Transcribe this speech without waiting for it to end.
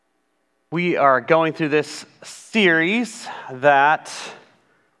We are going through this series that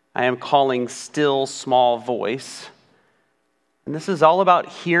I am calling Still Small Voice. And this is all about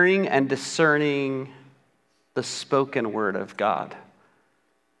hearing and discerning the spoken word of God.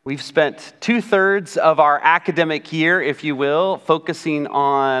 We've spent 2/3 of our academic year, if you will, focusing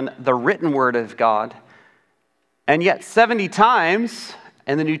on the written word of God. And yet 70 times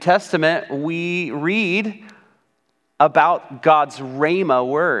in the New Testament, we read about God's Rhema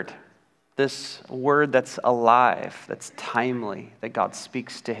word. This word that's alive, that's timely, that God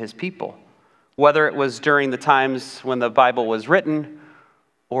speaks to his people. Whether it was during the times when the Bible was written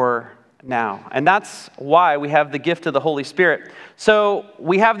or now. And that's why we have the gift of the Holy Spirit. So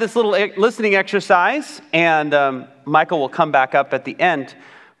we have this little listening exercise, and Michael will come back up at the end.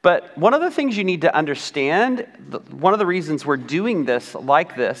 But one of the things you need to understand, one of the reasons we're doing this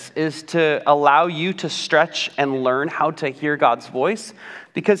like this, is to allow you to stretch and learn how to hear God's voice.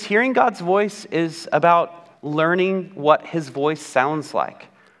 Because hearing God's voice is about learning what his voice sounds like,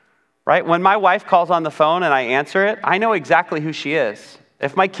 right? When my wife calls on the phone and I answer it, I know exactly who she is.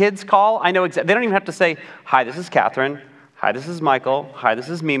 If my kids call, I know exactly. They don't even have to say, "Hi, this is Catherine. Hi, this is Michael. Hi, this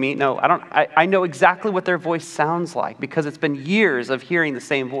is Mimi." No, I don't. I know exactly what their voice sounds like because it's been years of hearing the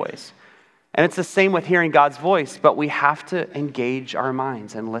same voice. And it's the same with hearing God's voice, but we have to engage our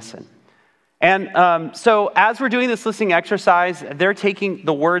minds and listen. And so as we're doing this listening exercise, they're taking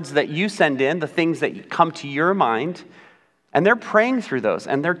the words that you send in, the things that come to your mind, and they're praying through those,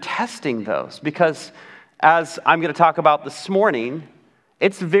 and they're testing those. Because as I'm going to talk about this morning,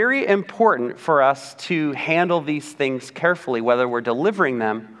 it's very important for us to handle these things carefully, whether we're delivering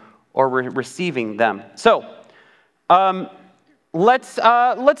them or we're receiving them. So let's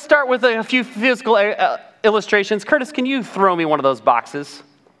start with a few physical illustrations. Curtis, can you throw me one of those boxes?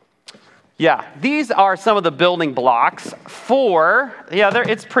 Yeah, these are some of the building blocks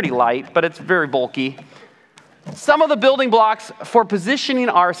it's pretty light, but it's very bulky. Some of the building blocks for positioning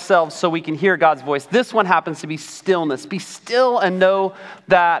ourselves so we can hear God's voice. This one happens to be stillness. Be still and know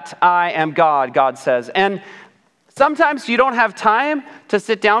that I am God, God says. And sometimes you don't have time to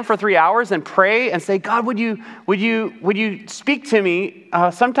sit down for 3 hours and pray and say, "God, would you speak to me?"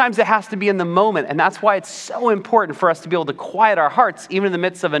 Sometimes it has to be in the moment. And that's why it's so important for us to be able to quiet our hearts, even in the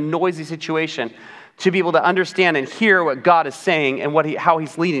midst of a noisy situation, to be able to understand and hear what God is saying and how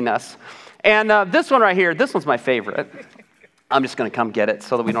he's leading us. And this one right here, this one's my favorite. I'm just going to come get it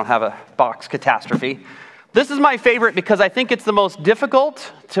so that we don't have a box catastrophe. This is my favorite because I think it's the most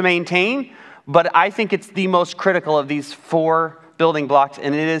difficult to maintain, but I think it's the most critical of these 4 building blocks,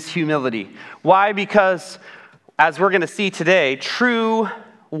 and it is humility. Why? Because as we're going to see today, true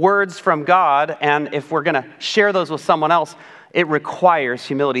words from God, and if we're going to share those with someone else, it requires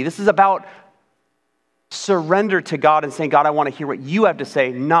humility. This is about surrender to God and saying, "God, I want to hear what you have to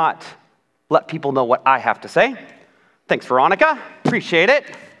say, not let people know what I have to say." Thanks, Veronica. Appreciate it.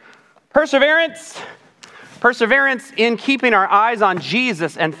 Perseverance in keeping our eyes on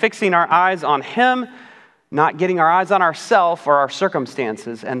Jesus and fixing our eyes on him, not getting our eyes on ourselves or our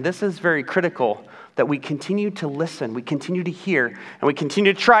circumstances. And this is very critical that we continue to listen, we continue to hear, and we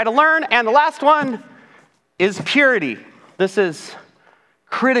continue to try to learn. And the last one is purity. This is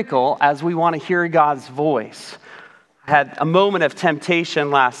critical as we want to hear God's voice. I had a moment of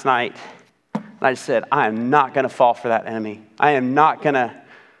temptation last night. And I said, I am not going to fall for that enemy. I'm not going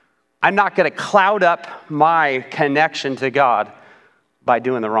to cloud up my connection to God by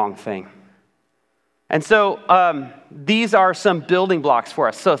doing the wrong thing. And so these are some building blocks for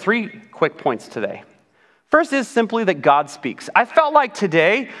us. So 3 quick points today. First is simply that God speaks. I felt like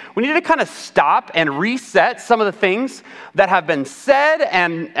today we need to kind of stop and reset some of the things that have been said,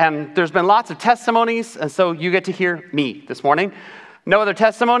 and there's been lots of testimonies, and so you get to hear me this morning. No other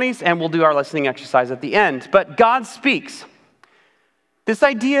testimonies, and we'll do our listening exercise at the end. But God speaks. This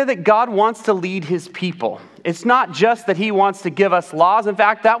idea that God wants to lead his people. It's not just that he wants to give us laws. In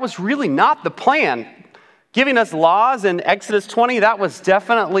fact, that was really not the plan. Giving us laws in Exodus 20, that was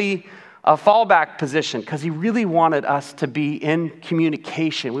definitely a fallback position because he really wanted us to be in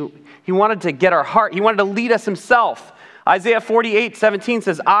communication. He wanted to get our heart. He wanted to lead us himself. Isaiah 48:17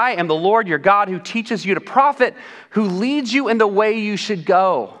 says, "I am the Lord your God who teaches you to profit, who leads you in the way you should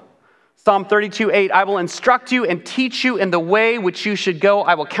go." Psalm 32:8, "I will instruct you and teach you in the way which you should go.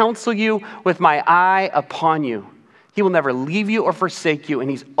 I will counsel you with my eye upon you." He will never leave you or forsake you, and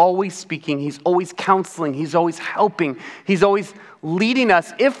he's always speaking. He's always counseling. He's always helping. He's always leading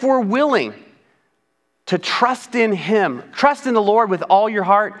us if we're willing to trust in him. Trust in the Lord with all your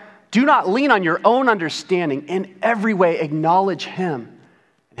heart. Do not lean on your own understanding. In every way, acknowledge him,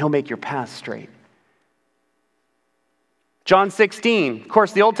 and he'll make your path straight. John 16. Of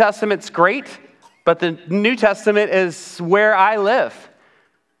course, the Old Testament's great, but the New Testament is where I live.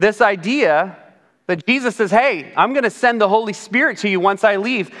 This idea that Jesus says, hey, I'm going to send the Holy Spirit to you once I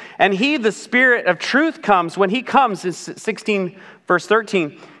leave. And he, the Spirit of truth, comes. When he comes, in 16 verse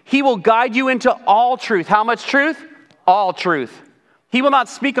 13, he will guide you into all truth. How much truth? All truth. He will not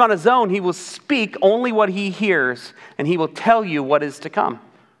speak on his own. He will speak only what he hears, and he will tell you what is to come.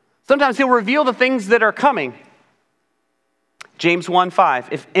 Sometimes he'll reveal the things that are coming. James 1:5,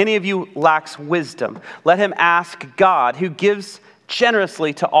 if any of you lacks wisdom, let him ask God, who gives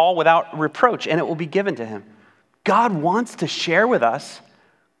generously to all without reproach, and it will be given to him. God wants to share with us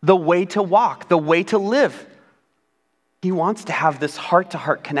the way to walk, the way to live. He wants to have this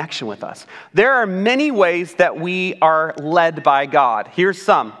heart-to-heart connection with us. There are many ways that we are led by God. Here's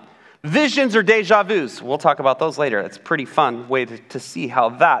some. Visions or deja vus. We'll talk about those later. It's a pretty fun way to see how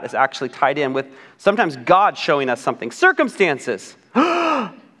that is actually tied in with sometimes God showing us something. Circumstances.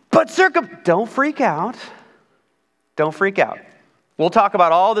 Don't freak out. Don't freak out. We'll talk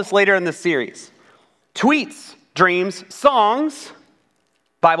about all this later in this series. Tweets, dreams, songs,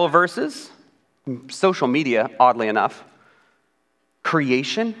 Bible verses, social media, oddly enough,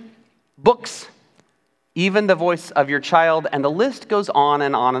 creation, books, even the voice of your child, and the list goes on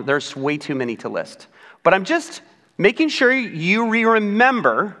and on. There's way too many to list. But I'm just making sure you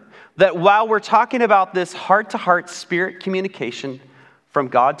remember that while we're talking about this heart-to-heart spirit communication from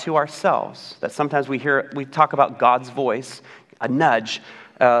God to ourselves, that sometimes we talk about God's voice, a nudge,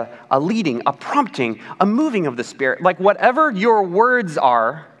 a leading, a prompting, a moving of the Spirit. Like whatever your words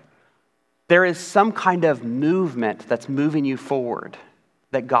are, there is some kind of movement that's moving you forward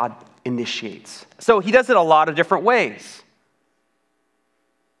that God initiates. So he does it a lot of different ways.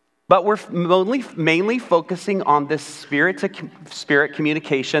 But we're mainly focusing on this spirit-to-spirit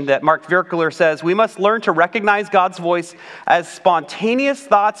communication that Mark Virkler says, we must learn to recognize God's voice as spontaneous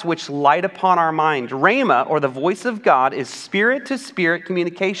thoughts which light upon our mind. Rhema, or the voice of God, is spirit-to-spirit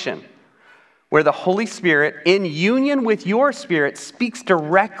communication, where the Holy Spirit, in union with your spirit, speaks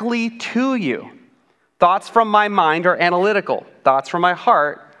directly to you. Thoughts from my mind are analytical. Thoughts from my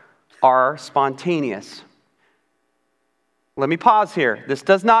heart are spontaneous. Let me pause here. This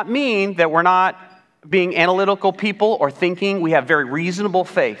does not mean that we're not being analytical people or thinking we have very reasonable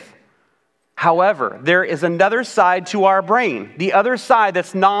faith. However, there is another side to our brain, the other side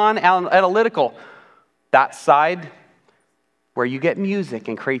that's non-analytical, that side where you get music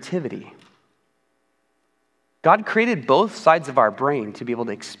and creativity. God created both sides of our brain to be able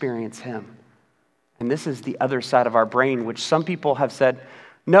to experience him. And this is the other side of our brain, which some people have said,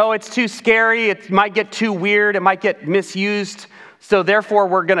 no, it's too scary, it might get too weird, it might get misused, so therefore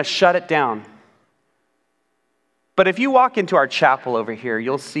we're going to shut it down. But if you walk into our chapel over here,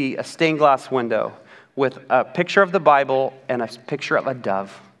 you'll see a stained glass window with a picture of the Bible and a picture of a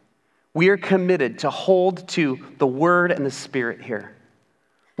dove. We are committed to hold to the Word and the Spirit here.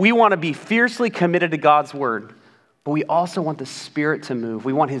 We want to be fiercely committed to God's Word, but we also want the Spirit to move.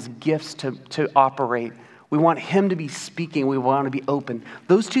 We want his gifts to operate. We want him to be speaking. We want to be open.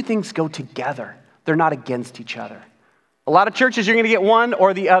 Those two things go together. They're not against each other. A lot of churches, you're going to get one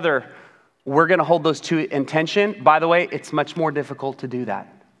or the other. We're going to hold those two in tension. By the way, it's much more difficult to do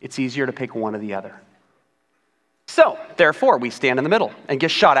that. It's easier to pick one or the other. So, therefore, we stand in the middle and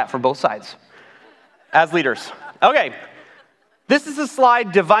get shot at from both sides as leaders. Okay, this is a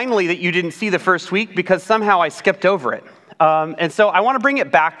slide divinely that you didn't see the first week because somehow I skipped over it. And so I want to bring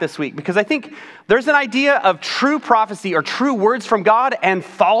it back this week because I think there's an idea of true prophecy or true words from God and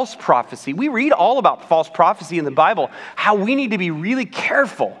false prophecy. We read all about false prophecy in the Bible, how we need to be really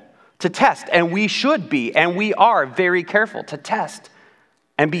careful to test, and we should be, and we are very careful to test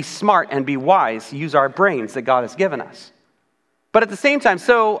and be smart and be wise, use our brains that God has given us. But at the same time,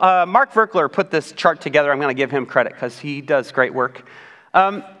 so Mark Virkler put this chart together. I'm going to give him credit because he does great work.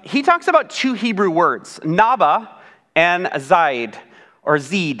 He talks about two Hebrew words, Naba and Zaid, or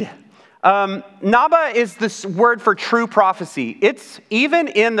Zed. Naba is this word for true prophecy. It's even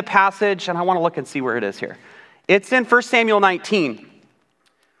in the passage, and I want to look and see where it is here. It's in 1 Samuel 19,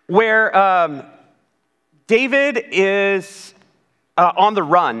 where David is on the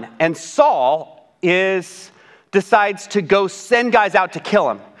run, and Saul decides to go send guys out to kill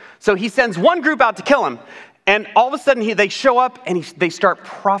him. So he sends one group out to kill him, and all of a sudden they show up and they start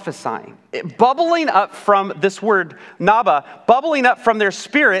prophesying. Bubbling up from this word, Naba, bubbling up from their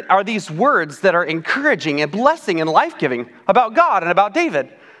spirit are these words that are encouraging and blessing and life-giving about God and about David.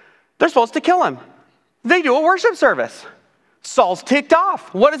 They're supposed to kill him. They do a worship service. Saul's ticked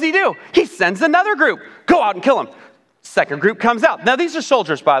off. What does he do? He sends another group. Go out and kill him. Second group comes out. Now these are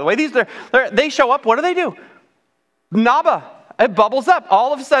soldiers, by the way. They show up. What do? Naba, it bubbles up.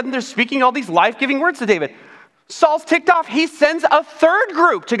 All of a sudden, they're speaking all these life-giving words to David. Saul's ticked off. He sends a third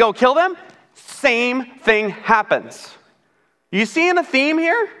group to go kill them. Same thing happens. You seeing a theme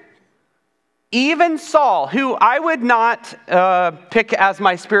here? Even Saul, who I would not pick as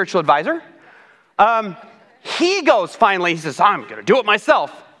my spiritual advisor, he goes finally, he says, I'm going to do it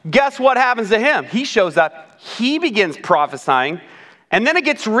myself. Guess what happens to him? He shows up. He begins prophesying. And then it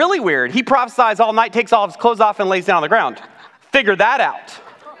gets really weird. He prophesies all night, takes all of his clothes off, and lays down on the ground. Figure that out.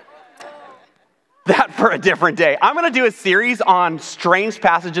 That for a different day. I'm going to do a series on strange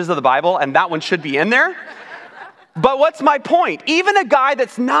passages of the Bible, and that one should be in there. But what's my point? Even a guy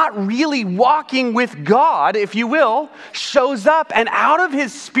that's not really walking with God, if you will, shows up, and out of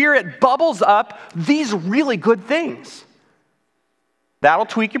his spirit bubbles up these really good things. That'll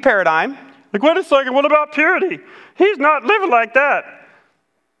tweak your paradigm. Like, wait a second, what about purity? He's not living like that.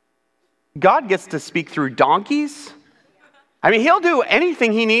 God gets to speak through donkeys. I mean, he'll do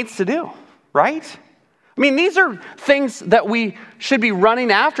anything he needs to do, right? I mean, these are things that we should be running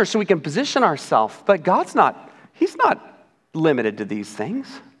after so we can position ourselves. But he's not limited to these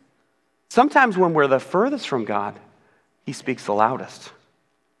things. Sometimes when we're the furthest from God, he speaks the loudest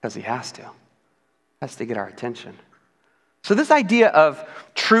because he has to get our attention. So this idea of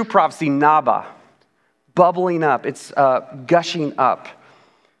true prophecy, Naba, bubbling up, it's gushing up.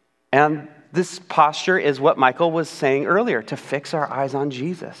 And this posture is what Michael was saying earlier, to fix our eyes on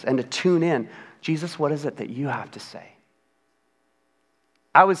Jesus and to tune in. Jesus, what is it that you have to say?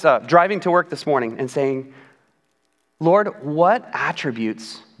 I was driving to work this morning and saying, Lord, what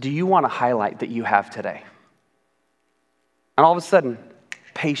attributes do you want to highlight that you have today? And all of a sudden,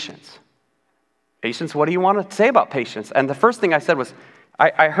 patience. Patience, what do you want to say about patience? And the first thing I said was,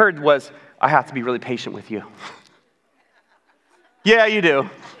 I heard was, I have to be really patient with you. Yeah, you do.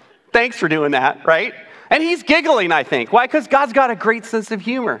 Thanks for doing that, right? And he's giggling, I think. Why? Because God's got a great sense of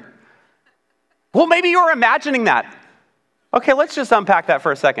humor. Well, maybe you're imagining that. Okay, let's just unpack that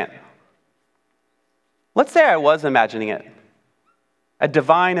for a second. Let's say I was imagining it. A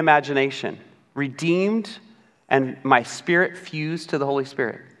divine imagination, redeemed, and my spirit fused to the Holy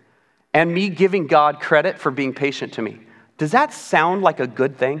Spirit. And me giving God credit for being patient to me. Does that sound like a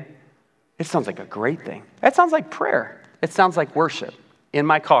good thing? It sounds like a great thing. It sounds like prayer. It sounds like worship in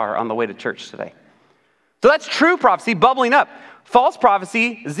my car on the way to church today. So that's true prophecy, bubbling up. False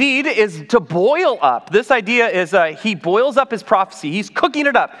prophecy, Zed, is to boil up. This idea is he boils up his prophecy. He's cooking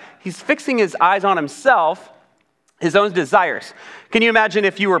it up. He's fixing his eyes on himself, his own desires. Can you imagine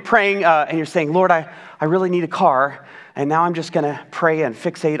if you were praying and you're saying, Lord, I really need a car, and now I'm just going to pray and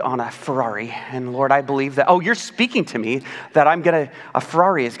fixate on a Ferrari. And Lord, I believe that, you're speaking to me that a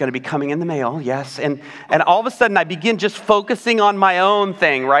Ferrari is going to be coming in the mail, yes. And all of a sudden I begin just focusing on my own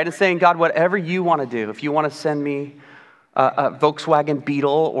thing, right? And saying, God, whatever you want to do, if you want to send me a Volkswagen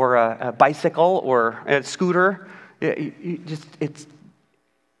Beetle or a bicycle or a scooter,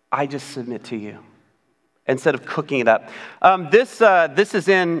 I just submit to you instead of cooking it up. This is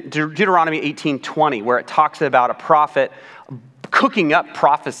in Deuteronomy 18:20, where it talks about a prophet cooking up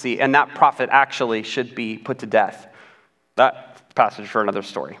prophecy, and that prophet actually should be put to death. That passage for another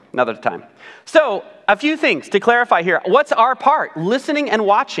story, another time. So a few things to clarify here. What's our part? Listening and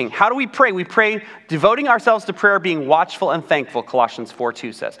watching. How do we pray? We pray devoting ourselves to prayer, being watchful and thankful, Colossians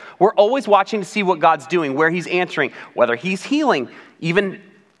 4:2 says. We're always watching to see what God's doing, where he's answering, whether he's healing, even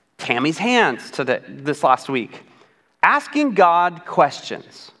Tammy's hands to this last week. Asking God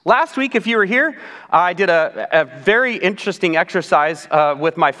questions. Last week, if you were here, I did a very interesting exercise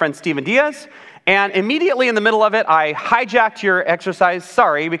with my friend Stephen Diaz. And immediately in the middle of it, I hijacked your exercise,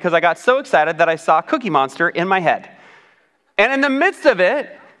 sorry, because I got so excited that I saw Cookie Monster in my head. And in the midst of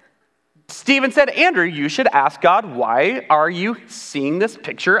it, Stephen said, Andrew, you should ask God, why are you seeing this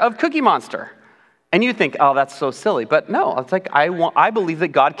picture of Cookie Monster? And you think, oh, that's so silly. But no, it's like, I believe that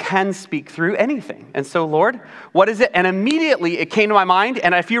God can speak through anything. And so, Lord, what is it? And immediately it came to my mind.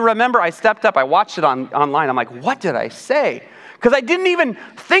 And if you remember, I stepped up, I watched it online. I'm like, what did I say? Because I didn't even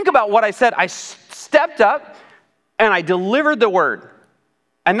think about what I said. I stepped up and I delivered the word.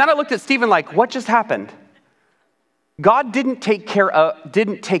 And then I looked at Stephen like, what just happened? God didn't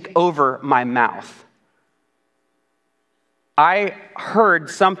take over my mouth. I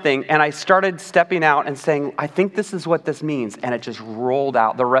heard something and I started stepping out and saying, I think this is what this means. And it just rolled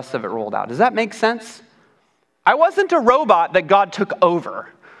out. The rest of it rolled out. Does that make sense? I wasn't a robot that God took over.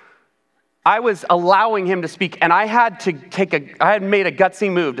 I was allowing him to speak, and I had made a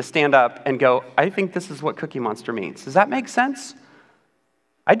gutsy move to stand up and go, I think this is what Cookie Monster means. Does that make sense?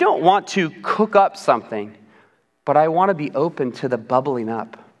 I don't want to cook up something, but I want to be open to the bubbling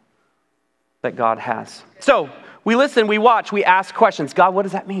up that God has. So we listen, we watch, we ask questions. God, what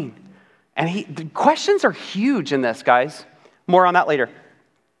does that mean? And the questions are huge in this, guys. More on that later.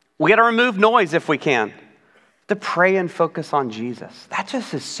 We got to remove noise if we can. To pray and focus on Jesus. That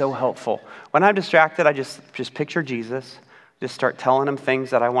just is so helpful. When I'm distracted, I just picture Jesus, just start telling him things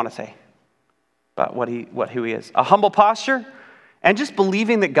that I want to say about who he is. A humble posture, and just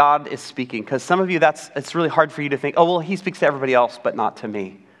believing that God is speaking. Because some of you, it's really hard for you to think, oh, well, he speaks to everybody else, but not to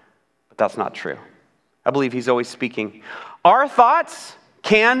me. But that's not true. I believe he's always speaking. Our thoughts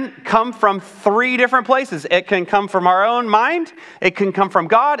can come from 3 different places. It can come from our own mind, it can come from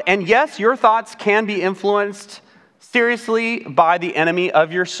God, and yes, your thoughts can be influenced seriously by the enemy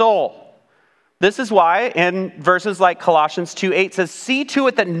of your soul. This is why in verses like Colossians 2:8 says, see to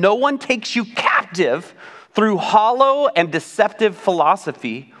it that no one takes you captive through hollow and deceptive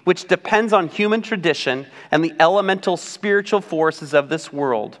philosophy, which depends on human tradition and the elemental spiritual forces of this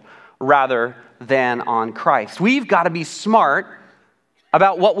world, rather than on Christ. We've got to be smart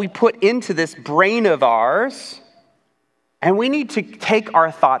about what we put into this brain of ours, and we need to take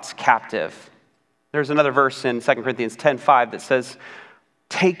our thoughts captive. There's another verse in 2 Corinthians 10:5 that says,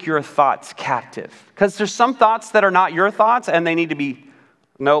 take your thoughts captive. Because there's some thoughts that are not your thoughts, and they need to be,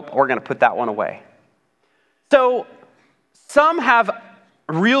 nope, we're going to put that one away. So some have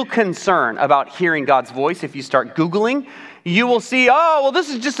real concern about hearing God's voice. If you start Googling, you will see, oh, well, this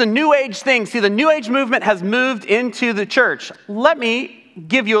is just a New Age thing. See, the New Age movement has moved into the church. Let me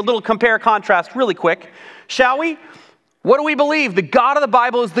give you a little compare-contrast really quick, shall we? What do we believe? The God of the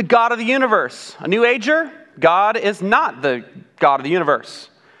Bible is the God of the universe. A New Ager, God is not the God of the universe.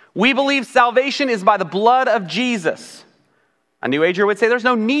 We believe salvation is by the blood of Jesus. A New Ager would say there's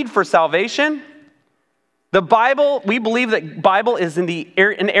no need for salvation. The Bible, we believe that Bible is in the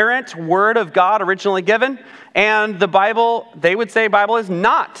inerrant word of God originally given, and the Bible, they would say Bible is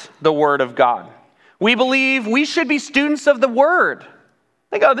not the word of God. We believe we should be students of the word.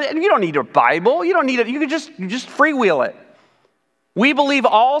 They go, you don't need a Bible. You don't need it. You can just freewheel it. We believe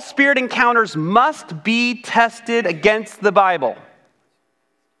all spirit encounters must be tested against the Bible.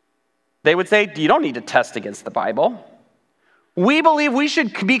 They would say, you don't need to test against the Bible. We believe we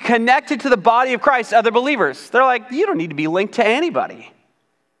should be connected to the body of Christ, other believers. They're like, you don't need to be linked to anybody.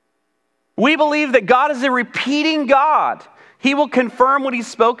 We believe that God is a repeating God. He will confirm what he's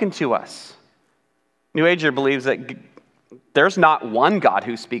spoken to us. New Ager believes that there's not one God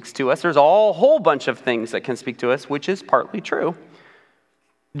who speaks to us. There's a whole bunch of things that can speak to us, which is partly true.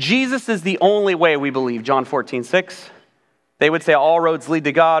 Jesus is the only way, we believe, John 14:6. They would say all roads lead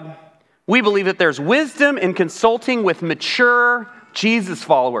to God. We believe that there's wisdom in consulting with mature Jesus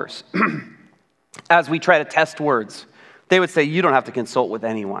followers as we try to test words. They would say you don't have to consult with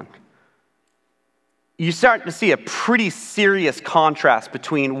anyone. You start to see a pretty serious contrast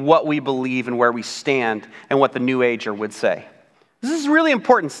between what we believe and where we stand and what the New Ager would say. This is really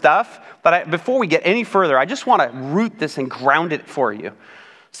important stuff, but before we get any further, I just want to root this and ground it for you.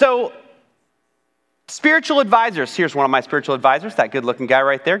 So, spiritual advisors. Here's one of my spiritual advisors, that good-looking guy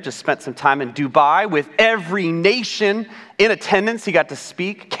right there. Just spent some time in Dubai with every nation in attendance. He got to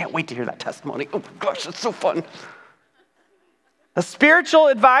speak. Can't wait to hear that testimony. Oh, my gosh, it's so fun. A spiritual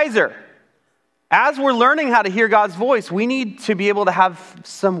advisor. As we're learning how to hear God's voice, we need to be able to have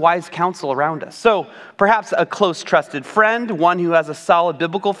some wise counsel around us. So perhaps a close, trusted friend, one who has a solid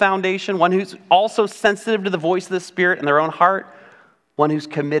biblical foundation, one who's also sensitive to the voice of the Spirit in their own heart, one who's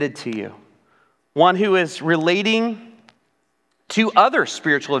committed to you, one who is relating to other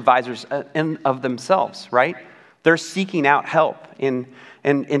spiritual advisors of themselves, right? They're seeking out help in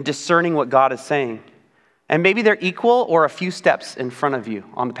discerning what God is saying. And maybe they're equal or a few steps in front of you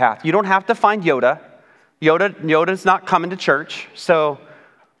on the path. You don't have to find Yoda. Yoda's not coming to church.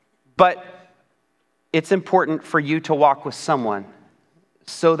 But it's important for you to walk with someone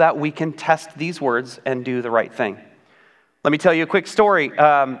so that we can test these words and do the right thing. Let me tell you a quick story.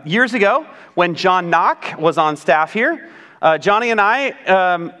 Years ago, when John Knock was on staff here, Johnny and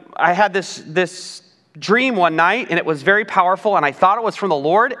I had this dream one night, and it was very powerful, and I thought it was from the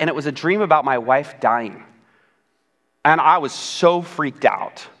Lord, and it was a dream about my wife dying. And I was so freaked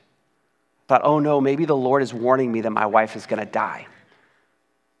out. I thought, oh no, maybe the Lord is warning me that my wife is going to die.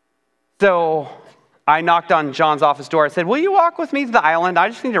 So I knocked on John's office door. I said, will you walk with me to the island? I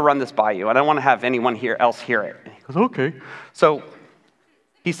just need to run this by you. I don't want to have anyone else hear it. And he goes, okay. So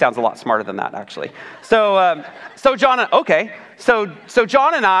he sounds a lot smarter than that, actually. So John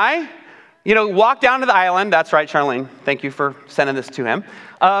and I, walked down to the island. That's right, Charlene. Thank you for sending this to him.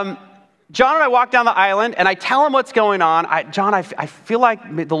 John and I walk down the island, and I tell him what's going on. John, I feel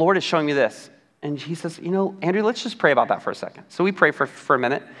like the Lord is showing me this. And he says, Andrew, let's just pray about that for a second. So we pray for a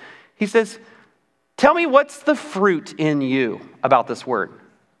minute. He says, tell me what's the fruit in you about this word?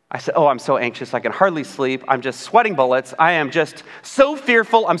 I said, oh, I'm so anxious. I can hardly sleep. I'm just sweating bullets. I am just so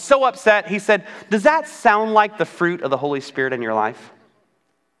fearful. I'm so upset. He said, does that sound like the fruit of the Holy Spirit in your life?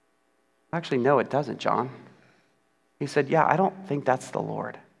 Actually, no, it doesn't, John. He said, yeah, I don't think that's the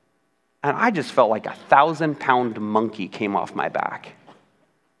Lord. And I just felt like a 1,000-pound monkey came off my back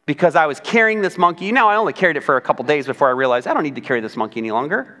because I was carrying this monkey. Now, I only carried it for a couple days before I realized I don't need to carry this monkey any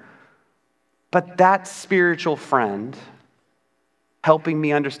longer. But that spiritual friend helping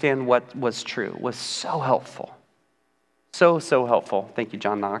me understand what was true was so helpful. So helpful. Thank you,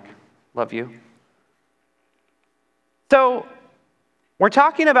 John Knock. Love you. So, we're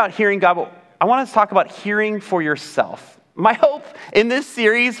talking about hearing God, but I want to talk about hearing for yourself. My hope in this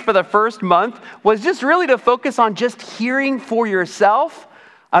series for the first month was just really to focus on just hearing for yourself.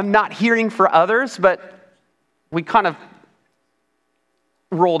 I'm not hearing for others, but we kind of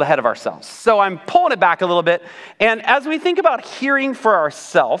rolled ahead of ourselves. So I'm pulling it back a little bit. And as we think about hearing for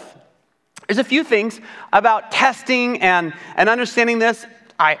ourselves, there's a few things about testing and understanding this.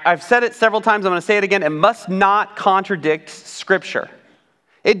 I've said it several times. I'm going to say it again. It must not contradict Scripture.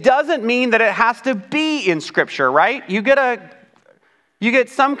 It doesn't mean that it has to be in Scripture, right? You get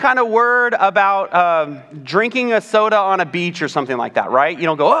some kind of word about drinking a soda on a beach or something like that, right? You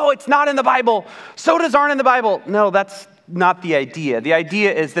don't go, oh, it's not in the Bible. Sodas aren't in the Bible. No, that's not the idea. The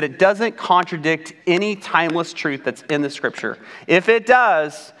idea is that it doesn't contradict any timeless truth that's in the Scripture. If it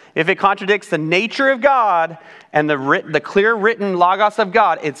does, if it contradicts the nature of God and the clear written logos of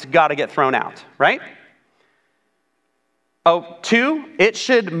God, it's got to get thrown out, right? Oh, 2, it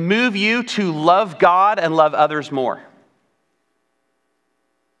should move you to love God and love others more.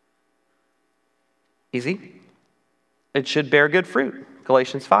 Easy. It should bear good fruit.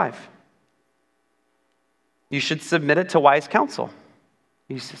 Galatians 5. You should submit it to wise counsel.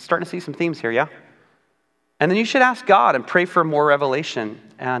 You're starting to see some themes here, yeah? And then you should ask God and pray for more revelation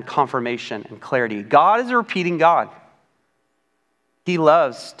and confirmation and clarity. God is a repeating God. He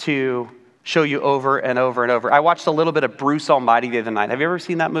loves to show you over and over and over. I watched a little bit of Bruce Almighty the other night. Have you ever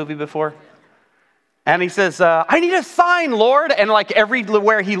seen that movie before? And he says, I need a sign, Lord. And like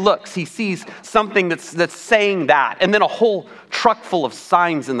everywhere he looks, he sees something that's saying that. And then a whole truck full of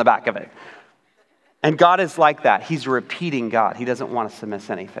signs in the back of it. And God is like that. He's a repeating God. He doesn't want us to miss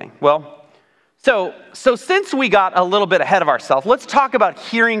anything. Well, so since we got a little bit ahead of ourselves, let's talk about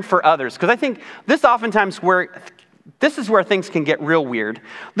hearing for others. Because I think this is where things can get real weird.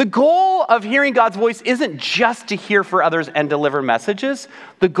 The goal of hearing God's voice isn't just to hear for others and deliver messages.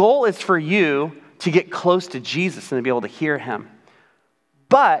 The goal is for you to get close to Jesus and to be able to hear him.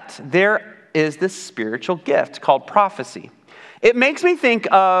 But there is this spiritual gift called prophecy. It makes me think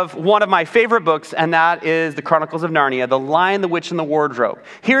of one of my favorite books, and that is The Chronicles of Narnia, The Lion, the Witch, and the Wardrobe.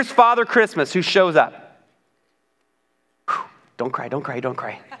 Here's Father Christmas who shows up. Whew, don't cry, don't cry, don't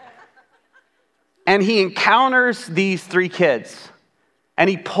cry. And he encounters these 3 kids, and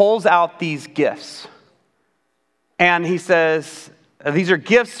he pulls out these gifts. And he says, these are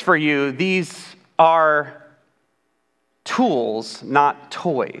gifts for you. These are tools, not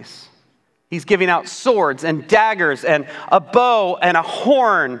toys. He's giving out swords and daggers and a bow and a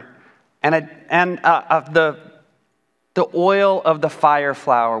horn and the oil of the fire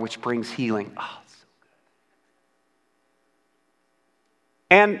flower, which brings healing. Oh, it's so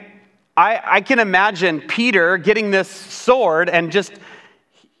good. And I can imagine Peter getting this sword and just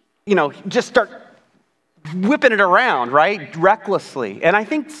start whipping it around, right? Recklessly. And I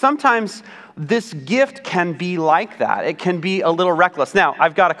think sometimes this gift can be like that. It can be a little reckless. Now,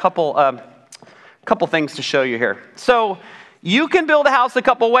 I've got a couple things to show you here. So you can build a house a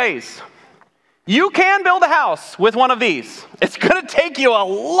couple ways. You can build a house with one of these. It's going to take you a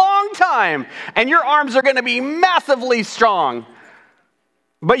long time, and your arms are going to be massively strong.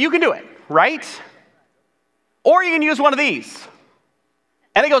 But you can do it, right? Or you can use one of these,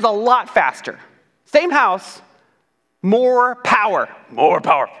 and it goes a lot faster. Same house, more power. More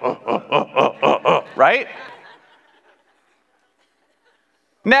power. Right?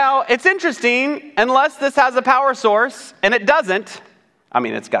 Now, it's interesting, unless this has a power source, and it doesn't. I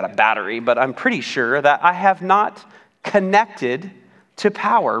mean, it's got a battery, but I'm pretty sure that I have not connected to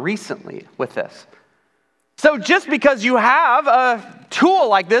power recently with this. So just because you have a tool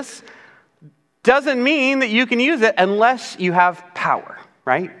like this doesn't mean that you can use it unless you have power,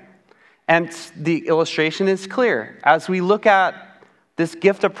 right? And the illustration is clear. As we look at this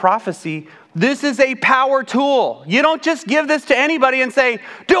gift of prophecy, this is a power tool. You don't just give this to anybody and say,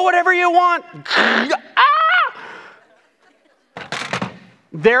 do whatever you want.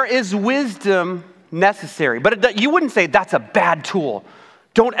 There is wisdom necessary. But you wouldn't say that's a bad tool.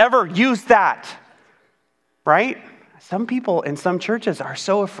 Don't ever use that. right? Some people in some churches are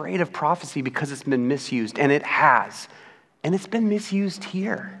so afraid of prophecy because it's been misused, and it has. And it's been misused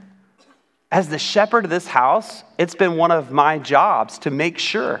here. As the shepherd of this house, it's been one of my jobs to make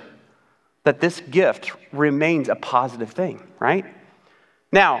sure that this gift remains a positive thing, right?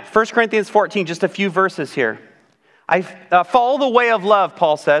 Now, 1 Corinthians 14, just a few verses here. I follow the way of love,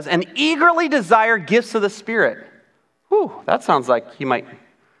 Paul says, and eagerly desire gifts of the Spirit. Whew, that sounds like you might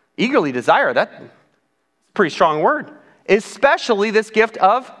eagerly desire. That's a pretty strong word. Especially this gift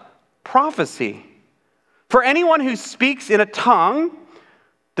of prophecy. For anyone who speaks in a tongue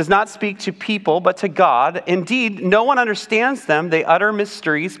does not speak to people, but to God. Indeed, no one understands them. They utter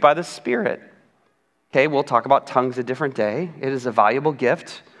mysteries by the Spirit. Okay, we'll talk about tongues a different day. It is a valuable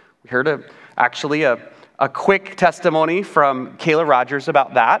gift. We heard a quick testimony from Kayla Rogers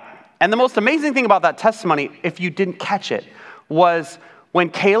about that. And the most amazing thing about that testimony, if you didn't catch it, was when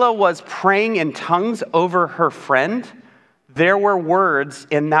Kayla was praying in tongues over her friend, there were words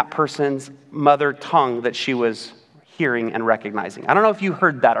in that person's mother tongue that she was hearing and recognizing. I don't know if you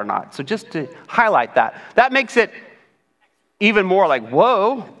heard that or not. So just to highlight that. That makes it even more like,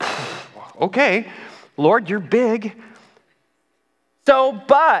 whoa, okay, Lord, you're big. So,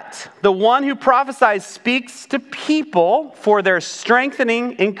 but the one who prophesies speaks to people for their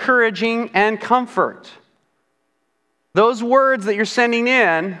strengthening, encouraging, and comfort. Those words that you're sending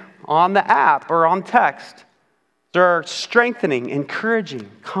in on the app or on text, they're strengthening,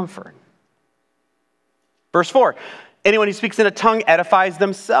 encouraging, comfort. Verse 4, anyone who speaks in a tongue edifies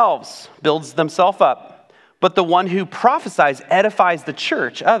themselves, builds themselves up. But the one who prophesies edifies the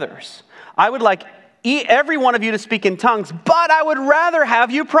church, others. I would like every one of you to speak in tongues, but I would rather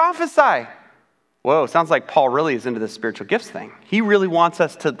have you prophesy. Whoa, sounds like Paul really is into this spiritual gifts thing. He really wants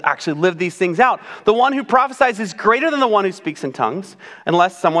us to actually live these things out. The one who prophesies is greater than the one who speaks in tongues,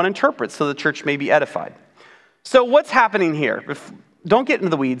 unless someone interprets, so the church may be edified. So what's happening here? Don't get into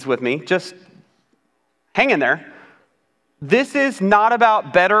the weeds with me. Just hang in there. This is not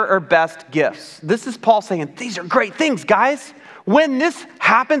about better or best gifts. This is Paul saying, these are great things, guys. When this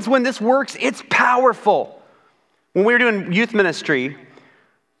happens, when this works, it's powerful. When we were doing youth ministry,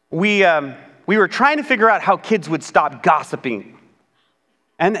 we were trying to figure out how kids would stop gossiping.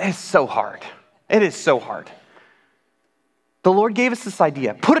 And it's so hard. It is so hard. The Lord gave us this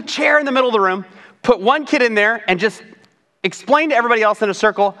idea. Put a chair in the middle of the room, put one kid in there, and just explain to everybody else in a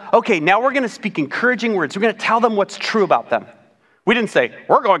circle, okay, now we're going to speak encouraging words. We're going to tell them what's true about them. We didn't say,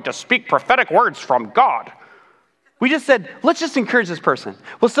 we're going to speak prophetic words from God. We just said, let's just encourage this person.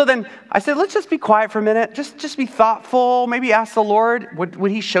 Well, so then I said, let's just be quiet for a minute. Just be thoughtful. Maybe ask the Lord,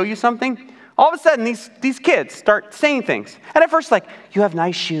 would he show you something? All of a sudden, these kids start saying things. And at first, like, you have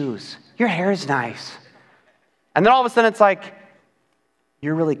nice shoes. Your hair is nice. And then all of a sudden, it's like,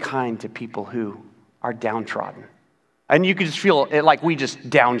 you're really kind to people who are downtrodden. And you could just feel it like we just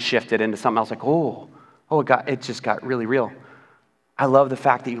downshifted into something else. Like, it just got really real. I love the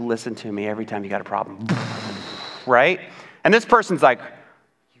fact that you listen to me every time you got a problem. Right? And this person's like,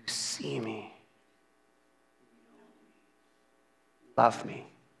 you see me. Love me.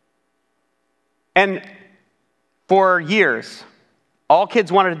 And for years, all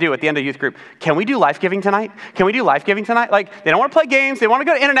kids wanted to do at the end of youth group, can we do life-giving tonight? Can we do life-giving tonight? Like, they don't want to play games. They want to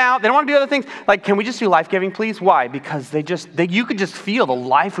go in and out. They don't want to do other things. Like, can we just do life-giving, please? Why? Because you could just feel the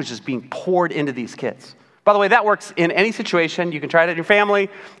life was just being poured into these kids. By the way, that works in any situation. You can try it at your family,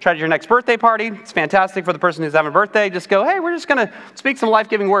 try it at your next birthday party. It's fantastic for the person who's having a birthday. Just go, hey, we're just going to speak some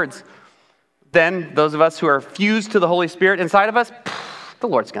life-giving words. Then those of us who are fused to the Holy Spirit inside of us, the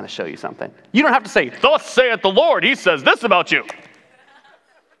Lord's going to show you something. You don't have to say, thus saith the Lord, he says this about you.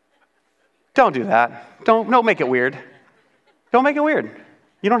 Don't do that. Don't make it weird. Don't make it weird.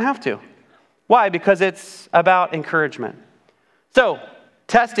 You don't have to. Why? Because it's about encouragement. So,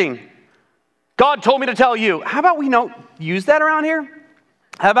 testing. God told me to tell you. How about we don't use that around here?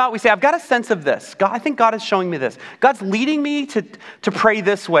 How about we say, I've got a sense of this. God, I think God is showing me this. God's leading me to pray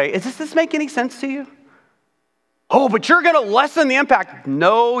this way. Does this make any sense to you? Oh, but you're going to lessen the impact.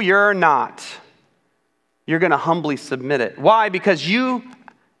 No, you're not. You're going to humbly submit it. Why? Because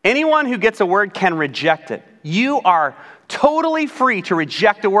anyone who gets a word can reject it. You are totally free to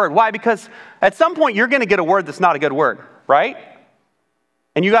reject a word. Why? Because at some point you're going to get a word that's not a good word, right?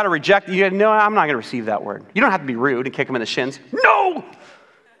 And you got to reject it. No, I'm not going to receive that word. You don't have to be rude and kick them in the shins. No!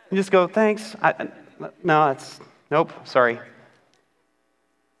 And just go, thanks. Nope, sorry.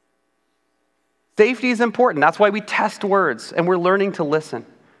 Safety is important. That's why we test words and we're learning to listen.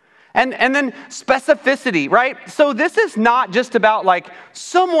 And then specificity, right? So this is not just about like,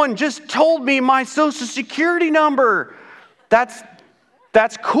 someone just told me my social security number. That's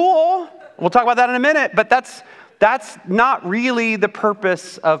cool. We'll talk about that in a minute, but that's not really the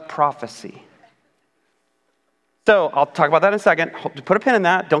purpose of prophecy. So I'll talk about that in a second. Put a pin in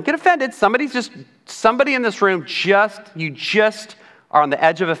that. Don't get offended. Somebody in this room you just are on the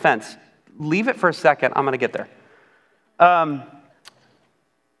edge of a fence. Leave it for a second. I'm going to get there.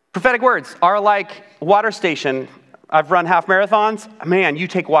 Prophetic words are like water station. I've run half marathons. Man, you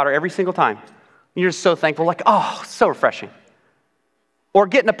take water every single time. You're just so thankful, like, oh, so refreshing. Or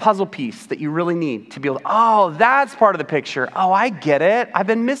getting a puzzle piece that you really need to be able to, oh, that's part of the picture. Oh, I get it. I've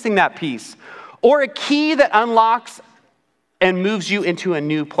been missing that piece. Or a key that unlocks and moves you into a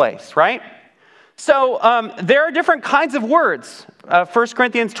new place, right? So there are different kinds of words. 1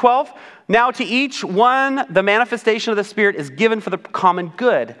 Corinthians 12, now to each one, the manifestation of the Spirit is given for the common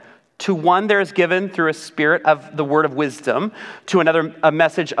good. To one there is given through a spirit of the word of wisdom, to another a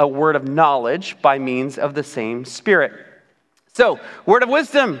message, a word of knowledge by means of the same Spirit. So, word of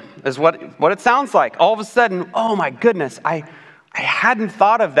wisdom is what it sounds like. All of a sudden, oh my goodness, I hadn't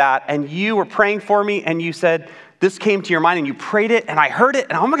thought of that, and you were praying for me, and you said, this came to your mind, and you prayed it, and I heard it,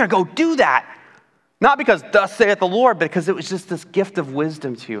 and I'm going to go do that. Not because thus saith the Lord, but because it was just this gift of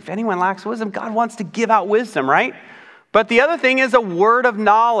wisdom to you. If anyone lacks wisdom, God wants to give out wisdom, right? But the other thing is a word of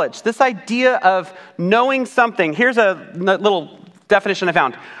knowledge. This idea of knowing something. Here's a little definition I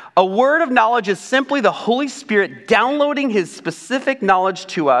found. A word of knowledge is simply the Holy Spirit downloading his specific knowledge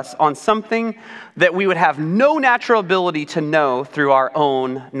to us on something that we would have no natural ability to know through our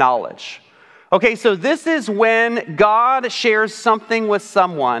own knowledge. Okay, so this is when God shares something with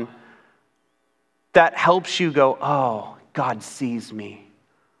someone that helps you go, oh, God sees me.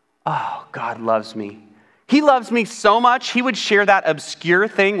 Oh, God loves me. He loves me so much, he would share that obscure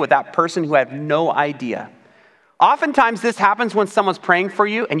thing with that person who had no idea. Oftentimes this happens when someone's praying for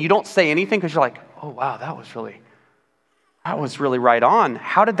you and you don't say anything because you're like, oh wow, that was really right on.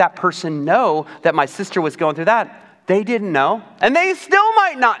 How did that person know that my sister was going through that? They didn't know, and they still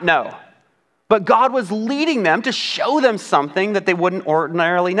might not know. But God was leading them to show them something that they wouldn't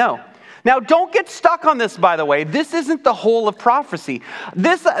ordinarily know. Now, don't get stuck on this, by the way. This isn't the whole of prophecy.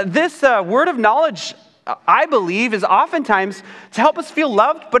 This word of knowledge, I believe, is oftentimes to help us feel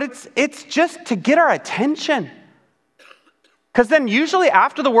loved, but it's just to get our attention. Because then usually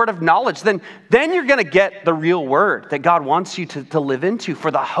after the word of knowledge, then you're going to get the real word that God wants you to live into,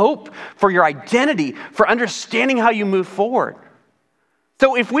 for the hope, for your identity, for understanding how you move forward.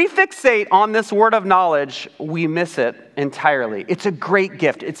 So if we fixate on this word of knowledge, we miss it entirely. It's a great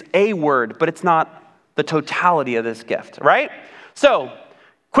gift. It's a word, but it's not the totality of this gift, right? So,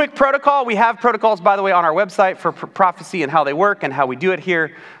 quick protocol. We have protocols, by the way, on our website for prophecy and how they work and how we do it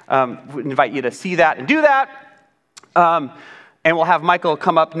here. We invite you to see that and do that. And we'll have Michael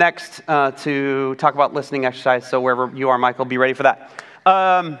come up next to talk about listening exercise. So wherever you are, Michael, be ready for that.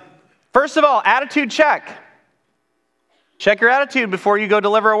 First of all, attitude check. Check your attitude before you go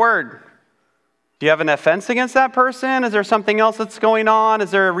deliver a word. Do you have an offense against that person? Is there something else that's going on?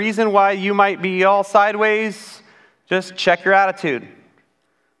 Is there a reason why you might be all sideways? Just check your attitude.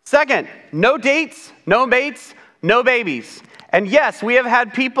 Second, no dates, no mates, no babies. And yes, we have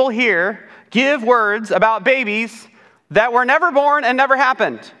had people here give words about babies that were never born and never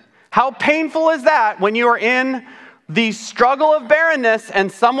happened. How painful is that when you are in the struggle of barrenness and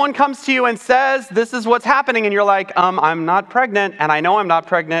someone comes to you and says, this is what's happening, and you're like, I'm not pregnant, and I know I'm not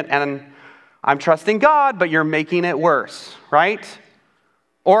pregnant, and I'm trusting God, but you're making it worse, right?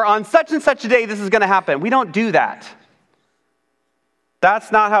 Or on such and such a day, this is going to happen. We don't do that.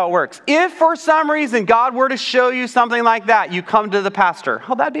 That's not how it works. If for some reason God were to show you something like that, you come to the pastor.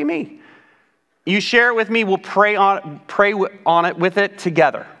 Oh, that'd be me. You share it with me. We'll pray on it with it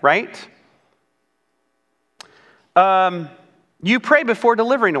together, right? You pray before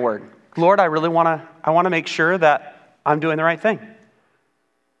delivering a word. Lord, I want to make sure that I'm doing the right thing.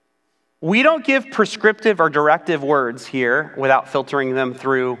 We don't give prescriptive or directive words here without filtering them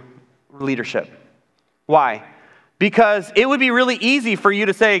through leadership. Why? Because it would be really easy for you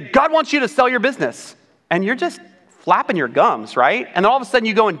to say, God wants you to sell your business. And you're just flapping your gums, right? And then all of a sudden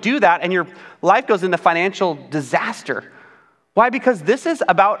you go and do that and your life goes into financial disaster. Why? Because this is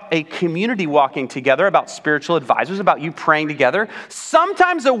about a community walking together, about spiritual advisors, about you praying together.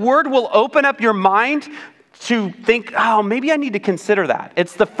 Sometimes a word will open up your mind to think, oh, maybe I need to consider that.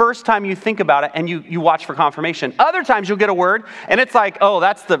 It's the first time you think about it and you watch for confirmation. Other times you'll get a word and it's like, oh,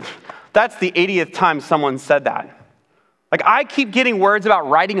 that's the 80th time someone said that. Like I keep getting words about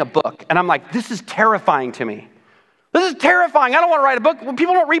writing a book and I'm like, this is terrifying to me. This is terrifying. I don't want to write a book. When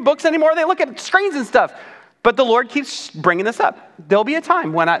people don't read books anymore, they look at screens and stuff. But the Lord keeps bringing this up. There'll be a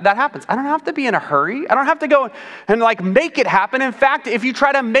time when that happens. I don't have to be in a hurry. I don't have to go and like make it happen. In fact, if you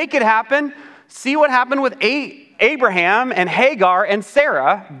try to make it happen, see what happened with Abraham and Hagar and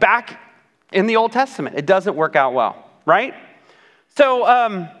Sarah back in the Old Testament. It doesn't work out well, right?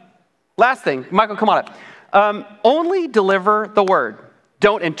 So last thing, Michael, come on up. Only deliver the word.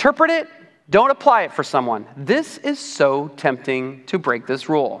 Don't interpret it. Don't apply it for someone. This is so tempting to break this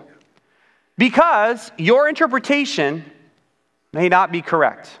rule because your interpretation may not be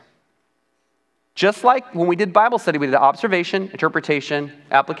correct. Just like when we did Bible study, we did observation, interpretation,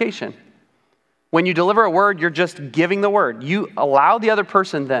 application. When you deliver a word, you're just giving the word. You allow the other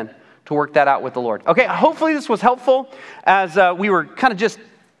person then to work that out with the Lord. Okay, hopefully this was helpful as we were kind of just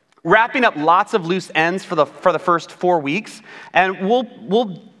wrapping up lots of loose ends for the first 4 weeks. And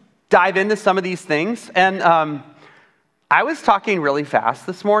we'll dive into some of these things. And I was talking really fast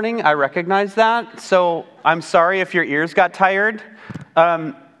this morning. I recognize that. So I'm sorry if your ears got tired.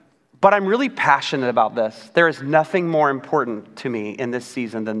 But I'm really passionate about this. There is nothing more important to me in this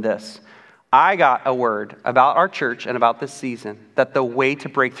season than this. I got a word about our church and about this season, that the way to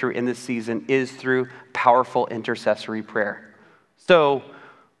break through in this season is through powerful intercessory prayer. So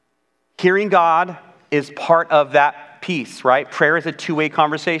hearing God is part of that piece, right? Prayer is a two-way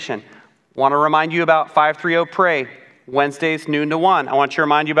conversation. Want to remind you about 530 Pray, Wednesdays, noon to 1. I want to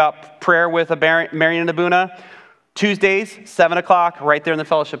remind you about prayer with Marion and Abuna, Tuesdays, 7 o'clock, right there in the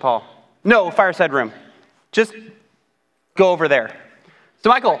fellowship hall. No, fireside room. Just go over there. So,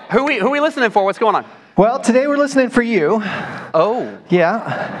 Michael, who are we listening for? What's going on? Well, today we're listening for you. Oh.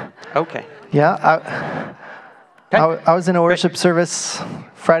 Yeah. Okay. Yeah. I was in a worship service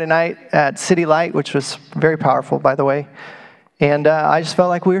Friday night at City Light, which was very powerful, by the way. And I just felt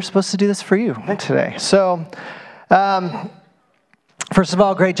like we were supposed to do this for you today. So, first of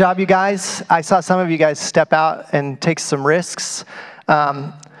all, great job, you guys. I saw some of you guys step out and take some risks.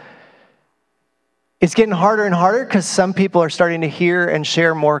 It's getting harder and harder because some people are starting to hear and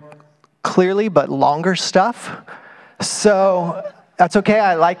share more clearly but longer stuff. So that's okay.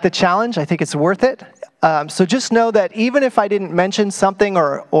 I like the challenge. I think it's worth it. So just know that even if I didn't mention something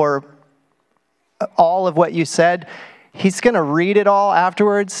or all of what you said, he's going to read it all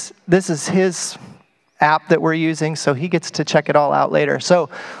afterwards. This is his app that we're using, so he gets to check it all out later.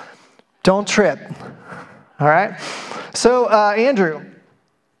 So don't trip. All right? So Andrew,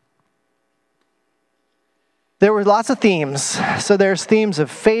 there were lots of themes. So there's themes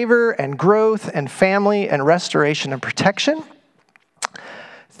of favor and growth and family and restoration and protection.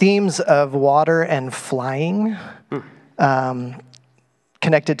 Themes of water and flying,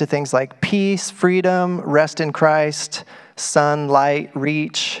 connected to things like peace, freedom, rest in Christ, sun, light,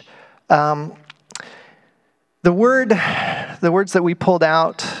 reach. The words that we pulled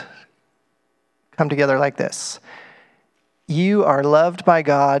out come together like this. You are loved by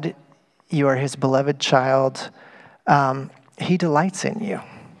God. You are his beloved child. He delights in you.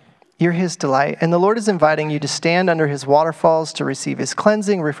 You're his delight. And the Lord is inviting you to stand under his waterfalls, to receive his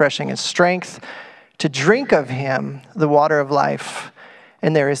cleansing, refreshing his strength, to drink of him, the water of life.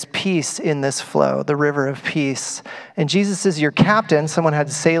 And there is peace in this flow, the river of peace. And Jesus is your captain. Someone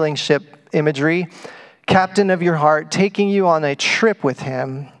had sailing ship imagery. Captain of your heart, taking you on a trip with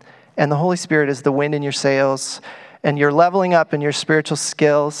him. And the Holy Spirit is the wind in your sails. And you're leveling up in your spiritual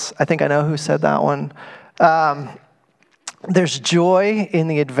skills. I think I know who said that one. There's joy in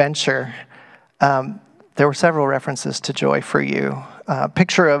the adventure. There were several references to joy for you.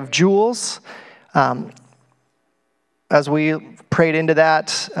 Picture of Jules. As we prayed into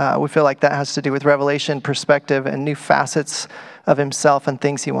that, we feel like that has to do with revelation, perspective, and new facets of himself and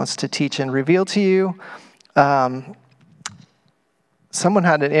things he wants to teach and reveal to you. Someone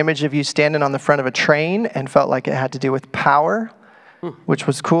had an image of you standing on the front of a train and felt like it had to do with power, which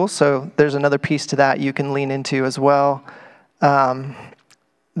was cool. So there's another piece to that you can lean into as well.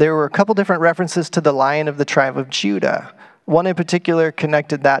 There were a couple different references to the Lion of the tribe of Judah. One in particular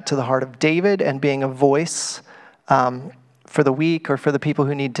connected that to the heart of David and being a voice for the weak or for the people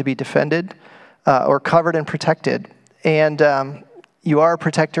who need to be defended or covered and protected. And you are a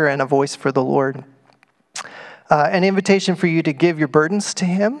protector and a voice for the Lord. An invitation for you to give your burdens to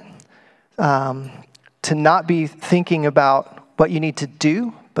him, to not be thinking about what you need to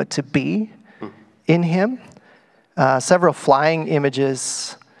do, but to be in him. Several flying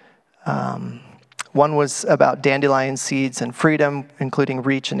images. One was about dandelion seeds and freedom, including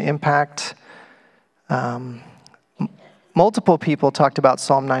reach and impact. Multiple people talked about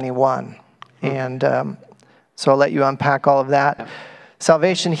Psalm 91. And so I'll let you unpack all of that.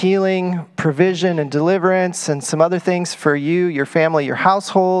 Salvation, healing, provision, and deliverance, and some other things for you, your family, your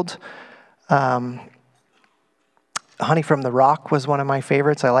household. honey from the rock was one of my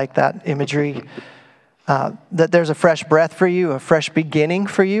favorites. I like that imagery. That there's a fresh breath for you, a fresh beginning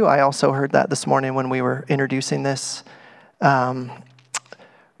for you. I also heard that this morning when we were introducing this.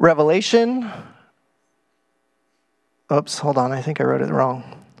 Revelation. Oops, hold on. I think I wrote it wrong.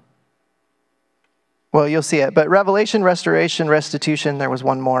 Well, you'll see it. But revelation, restoration, restitution. There was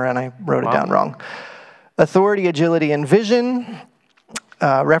one more, and I wrote it down wrong. Authority, agility, and vision.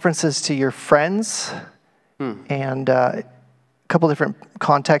 References to your friends. And a couple different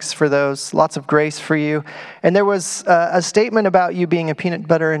contexts for those. Lots of grace for you. And there was a statement about you being a peanut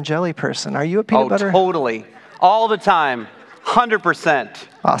butter and jelly person. Are you a peanut butter? Oh, totally. All the time. 100%.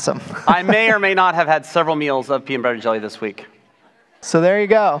 Awesome. I may or may not have had several meals of peanut butter and jelly this week. So there you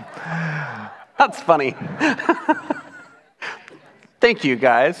go. That's funny. Thank you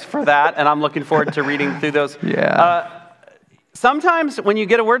guys for that, and I'm looking forward to reading through those. Yeah. Sometimes when you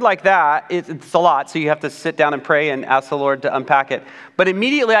get a word like that, it's a lot, so you have to sit down and pray and ask the Lord to unpack it. But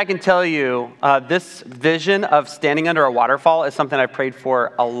immediately I can tell you, this vision of standing under a waterfall is something I've prayed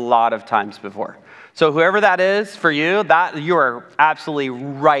for a lot of times before. So whoever that is for you, that you are absolutely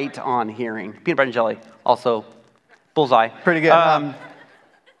right on hearing. Peanut butter and jelly, also bullseye. Pretty good.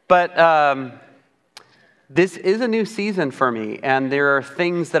 But this is a new season for me, and there are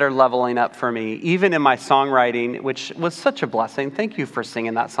things that are leveling up for me, even in my songwriting, which was such a blessing. Thank you for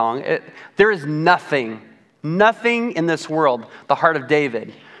singing that song. There is nothing in this world, the heart of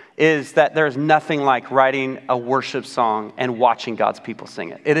David, is that there's nothing like writing a worship song and watching God's people sing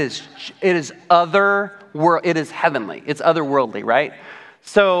it. It is it is heavenly. It's otherworldly, right?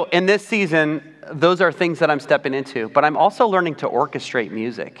 So in this season, those are things that I'm stepping into, but I'm also learning to orchestrate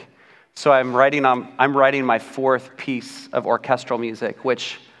music. So I'm writing my fourth piece of orchestral music,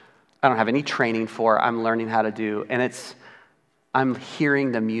 which I don't have any training for. I'm learning how to do, and I'm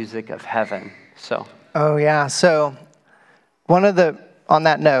hearing the music of heaven. So. Oh yeah. So on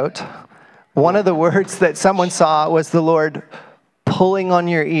that note, one of the words that someone saw was the Lord pulling on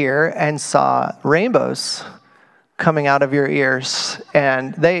your ear and saw rainbows coming out of your ears.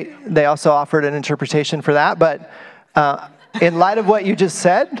 And they also offered an interpretation for that. But in light of what you just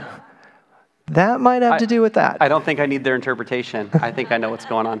said, that might have to do with that. I don't think I need their interpretation. I think I know what's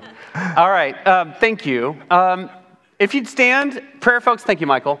going on. All right. Thank you. If you'd stand, prayer folks, thank you,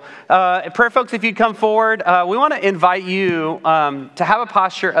 Michael. Prayer folks, if you'd come forward, we want to invite you to have a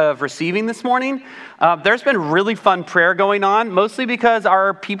posture of receiving this morning. There's been really fun prayer going on, mostly because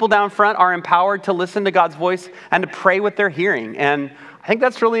our people down front are empowered to listen to God's voice and to pray what they're hearing. And I think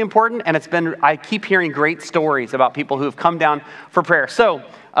that's really important. And I keep hearing great stories about people who have come down for prayer. So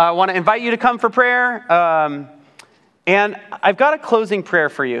I want to invite you to come for prayer. And I've got a closing prayer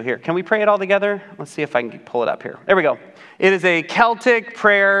for you here. Can we pray it all together? Let's see if I can pull it up here. There we go. It is a Celtic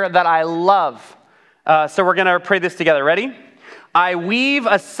prayer that I love. So we're going to pray this together. Ready? I weave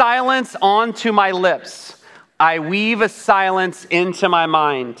a silence onto my lips. I weave a silence into my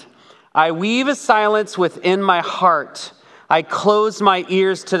mind. I weave a silence within my heart. I close my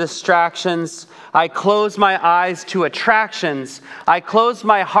ears to distractions. I close my eyes to attractions. I close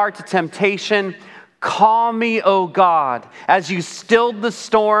my heart to temptation. Calm me, O God, as you stilled the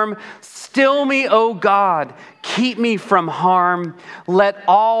storm. Still me, O God. Keep me from harm. Let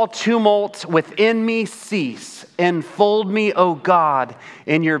all tumult within me cease. Enfold me, O God,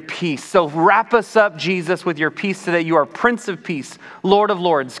 in your peace. So wrap us up, Jesus, with your peace today. You are Prince of Peace, Lord of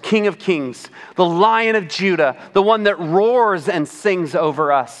Lords, King of Kings, the Lion of Judah, the one that roars and sings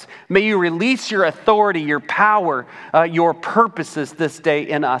over us. May you release your authority, your power, your purposes this day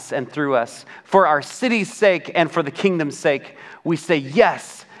in us and through us. For our city's sake and for the kingdom's sake, we say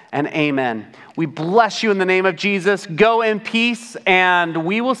yes and amen. We bless you in the name of Jesus. Go in peace, and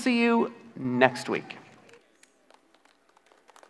we will see you next week.